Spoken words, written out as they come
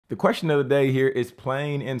The question of the day here is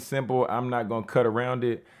plain and simple. I'm not going to cut around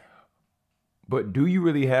it. But do you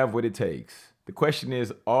really have what it takes? The question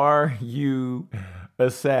is, are you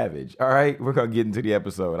a savage? All right, we're going to get into the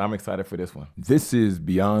episode. I'm excited for this one. This is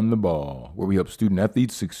Beyond the Ball, where we help student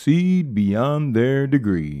athletes succeed beyond their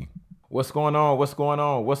degree. What's going on? What's going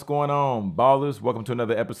on? What's going on, ballers? Welcome to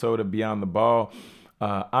another episode of Beyond the Ball.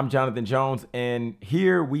 I'm Jonathan Jones, and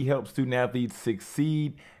here we help student athletes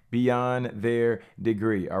succeed beyond their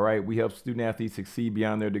degree. All right, we help student athletes succeed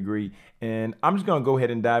beyond their degree, and I'm just going to go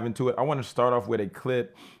ahead and dive into it. I want to start off with a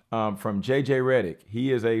clip from JJ Reddick.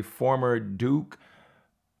 He is a former Duke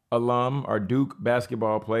alum or Duke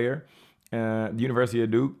basketball player, the University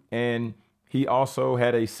of Duke, and he also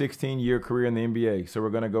had a 16-year career in the NBA. So we're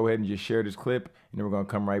going to go ahead and just share this clip, and then we're going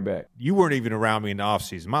to come right back. You weren't even around me in the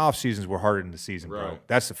offseason. My off-seasons were harder than the season, bro.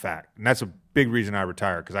 That's a fact. And that's a big reason I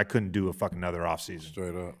retired, because I couldn't do a fucking another offseason.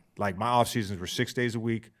 Straight up. Like, my off-seasons were 6 days a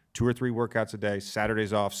week, 2 or 3 workouts a day,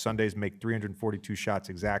 Saturdays off, Sundays make 342 shots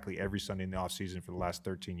exactly every Sunday in the off-season for the last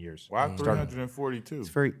 13 years. Why 342? It's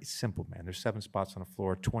very simple, man. There's 7 spots on the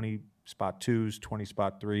floor, 20 spot 2s, 20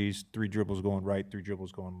 spot 3s, 3 dribbles going right, 3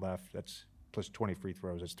 dribbles going left. That's plus 20 free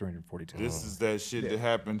throws. That's 342. This is that shit that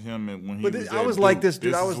happened to him when he was I was at like Duke. this,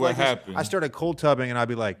 dude. I was what like happened. this. I started cold tubbing, and I'd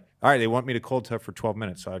be like, all right, they want me to cold tub for 12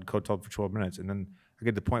 minutes. So I'd cold tub for 12 minutes. And then I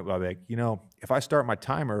get to the point where I'd be like, you know, if I start my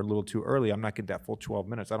timer a little too early, I'm not getting that full 12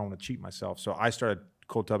 minutes. I don't want to cheat myself. So I started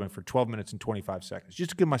cold tubbing for 12 minutes and 25 seconds, just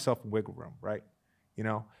to give myself a wiggle room, right? You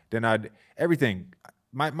know, then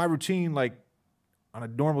my routine, like, on a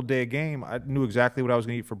normal day of game, I knew exactly what I was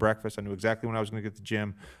going to eat for breakfast. I knew exactly when I was going to get to the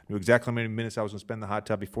gym. I knew exactly how many minutes I was going to spend in the hot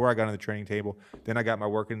tub before I got on the training table. Then I got my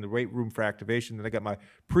work in the weight room for activation. Then I got my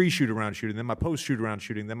pre-shoot-around shooting. Then my post-shoot-around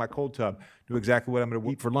shooting. Then my cold tub. Knew exactly what I'm going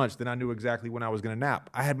to eat for lunch. Then I knew exactly when I was going to nap.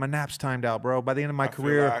 I had my naps timed out, bro. By the end of my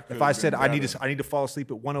career, if I said I need to fall asleep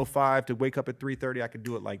at 1:05 to wake up at 3:30, I could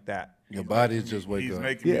do it like that. Your body's just wake up. He's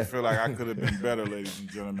making me feel like I could have been better, ladies and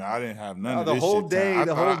gentlemen. I didn't have none of this the whole shit day. time.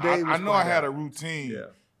 The whole day. I know I had a routine. Yeah.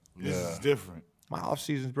 This is different. My off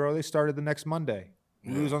seasons, bro, they started the next Monday.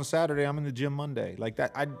 We lose on Saturday, I'm in the gym Monday. Like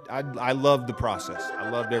that, I loved the process. I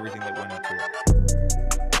loved everything that went into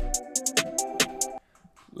it.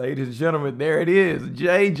 Ladies and gentlemen, there it is.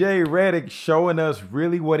 JJ Reddick showing us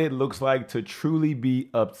really what it looks like to truly be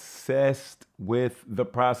obsessed with the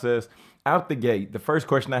process. Out the gate, the first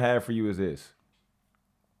question I have for you is this.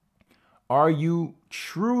 Are you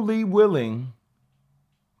truly willing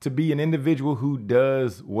to be an individual who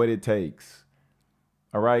does what it takes?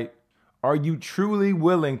 All right? Are you truly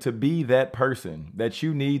willing to be that person that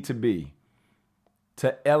you need to be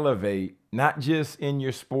to elevate, not just in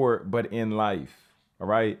your sport, but in life? All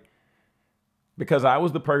right? Because I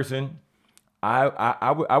was the person,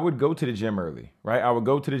 I would go to the gym early, right? I would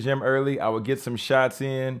go to the gym early. I would get some shots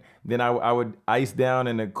in. Then I would ice down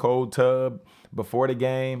in a cold tub before the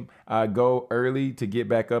game. I'd go early to get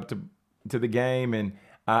back up to the game, and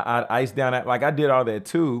I'd ice down at, like, I did all that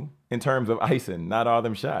too in terms of icing, not all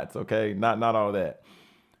them shots, okay? Not all that.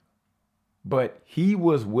 But he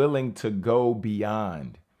was willing to go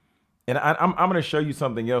beyond. And I'm going to show you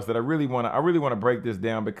something else that I really want to break this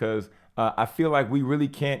down, because I feel like we really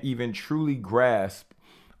can't even truly grasp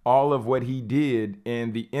all of what he did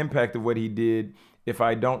and the impact of what he did if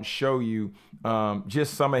I don't show you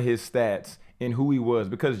just some of his stats and who he was.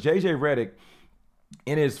 Because JJ Reddick,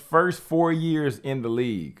 in his first 4 years in the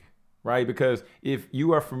league, right? Because if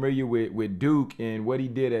you are familiar with Duke and what he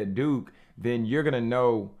did at Duke, then you're going to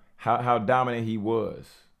know how dominant he was,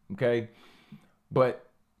 okay? But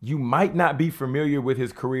you might not be familiar with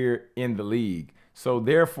his career in the league. So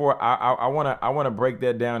therefore, I want to break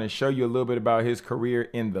that down and show you a little bit about his career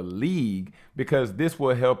in the league, because this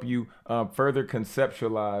will help you further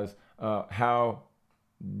conceptualize how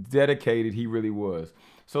dedicated he really was.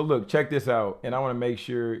 So look, check this out, and I want to make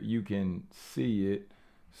sure you can see it.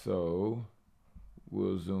 So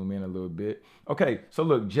we'll zoom in a little bit. Okay, so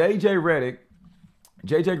look, JJ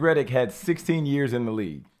Reddick had 16 years in the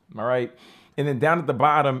league, all right? And then down at the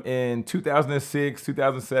bottom in 2006,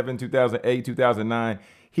 2007, 2008, 2009,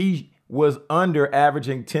 he was under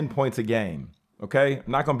averaging 10 points a game, okay?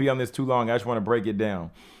 I'm not going to be on this too long. I just want to break it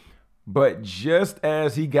down. But just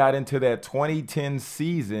as he got into that 2010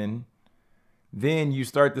 season, then you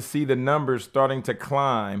start to see the numbers starting to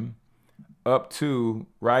climb up to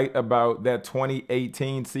right about that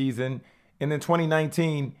 2018 season. And then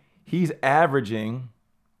 2019, he's averaging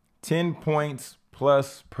 10 points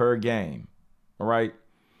plus per game. All right.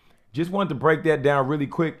 Just wanted to break that down really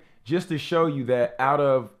quick, just to show you that out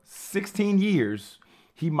of 16 years,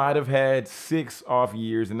 he might have had 6 off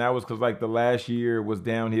years. And that was because, like, the last year was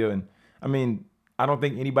downhill. And I mean, I don't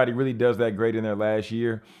think anybody really does that great in their last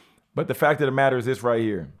year. But the fact of the matter is this right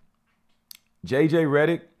here. JJ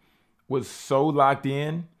Reddick was so locked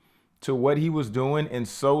in to what he was doing and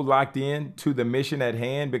so locked in to the mission at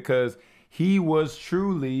hand because he was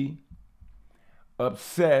truly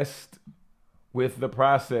obsessed with the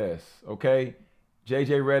process, okay?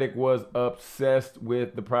 JJ Reddick was obsessed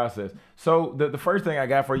with the process. So the first thing I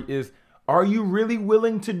got for you is, are you really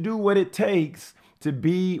willing to do what it takes to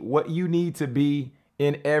be what you need to be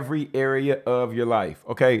in every area of your life?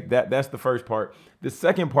 Okay, that's the first part. The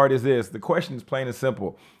second part is this. The question is plain and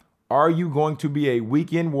simple. Are you going to be a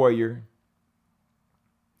weekend warrior?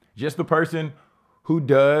 Just the person who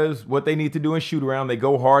does what they need to do in shoot around. They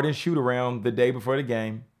go hard and shoot around the day before the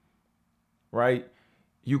game, right?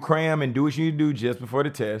 You cram and do what you need to do just before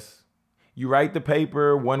the test. You write the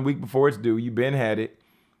paper 1 week before it's due. You've been had it.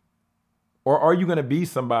 Or are you going to be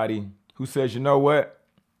somebody who says, you know what?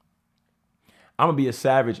 I'm going to be a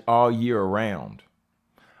savage all year around.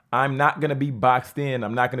 I'm not going to be boxed in.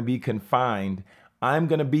 I'm not going to be confined. I'm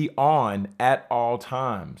going to be on at all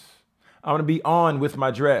times. I'm going to be on with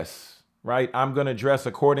my dress, right? I'm going to dress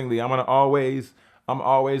accordingly. I'm always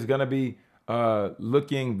going to be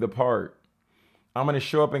looking the part. I'm going to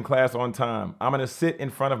show up in class on time. I'm going to sit in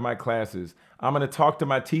front of my classes. I'm going to talk to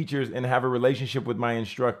my teachers and have a relationship with my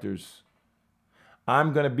instructors.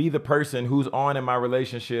 I'm going to be the person who's on in my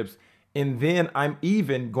relationships. And then I'm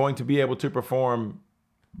even going to be able to perform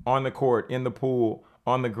on the court, in the pool,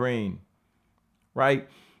 on the green, right?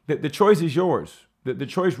 The choice is yours. The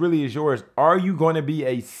choice really is yours. Are you going to be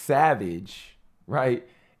a savage, right?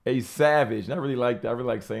 A savage. And I really like that. I really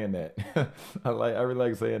like saying that. I really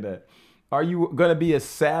like saying that. Are you going to be a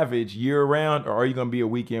savage year round, or are you going to be a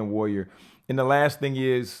weekend warrior? And the last thing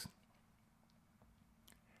is,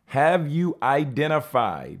 have you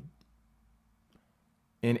identified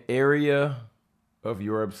an area of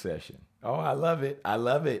your obsession? Oh, I love it. I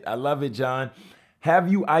love it. I love it, John. Have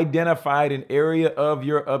you identified an area of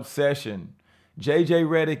your obsession? JJ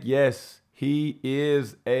Reddick, yes, he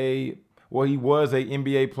was a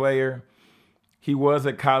NBA player. He was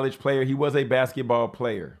a college player. He was a basketball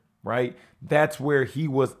player, right? That's where he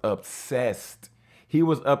was obsessed. He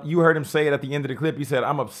was up. You heard him say it at the end of the clip. He said,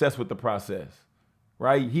 I'm obsessed with the process,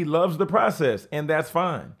 right? He loves the process, and that's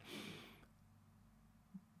fine.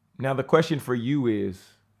 Now, the question for you is,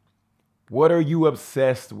 what are you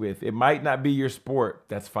obsessed with? It might not be your sport.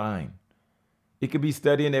 That's fine. It could be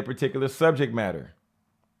studying a particular subject matter.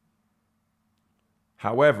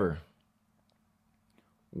 However,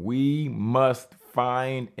 we must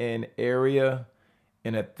find an area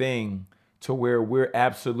and a thing to where we're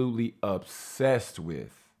absolutely obsessed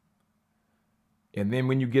with. And then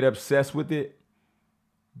when you get obsessed with it,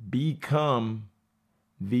 become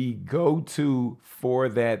the go-to for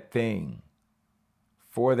that thing,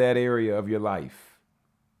 for that area of your life.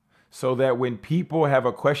 So that when people have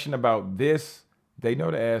a question about this, they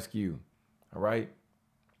know to ask you. All right.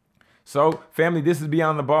 So family, this is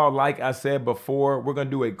Beyond the Ball. Like I said before, we're going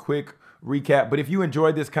to do a quick recap. But if you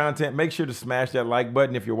enjoyed this content, make sure to smash that like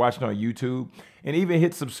button if you're watching on YouTube, and even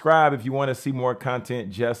hit subscribe if you want to see more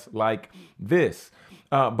content just like this.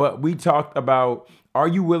 But we talked about, are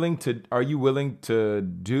you willing to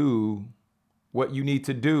do what you need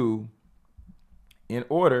to do in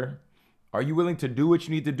order? Are you willing to do what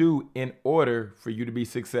you need to do in order for you to be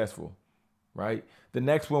successful? Right? The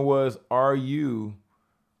next one was, are you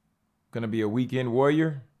going to be a weekend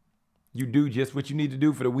warrior? You do just what you need to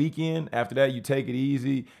do for the weekend. After that, you take it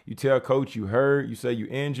easy. You tell coach you hurt. You say you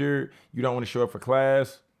injured. You don't want to show up for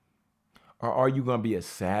class. Or are you going to be a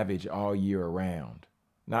savage all year around?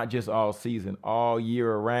 Not just all season, all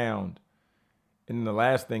year around. And then the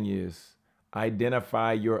last thing is,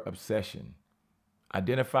 identify your obsession.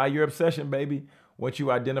 Identify your obsession, baby. Once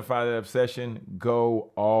you identify that obsession,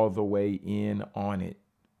 go all the way in on it,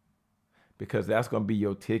 because that's going to be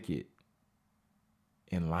your ticket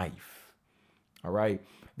in life. All right.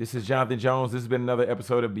 This is Jonathan Jones. This has been another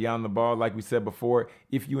episode of Beyond the Ball. Like we said before,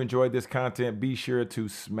 if you enjoyed this content, be sure to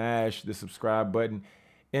smash the subscribe button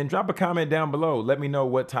and drop a comment down below. Let me know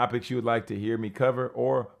what topics you would like to hear me cover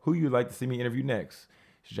or who you'd like to see me interview next.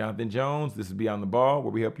 It's Jonathan Jones. This is Beyond the Ball,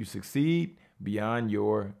 where we help you succeed beyond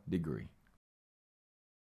your degree.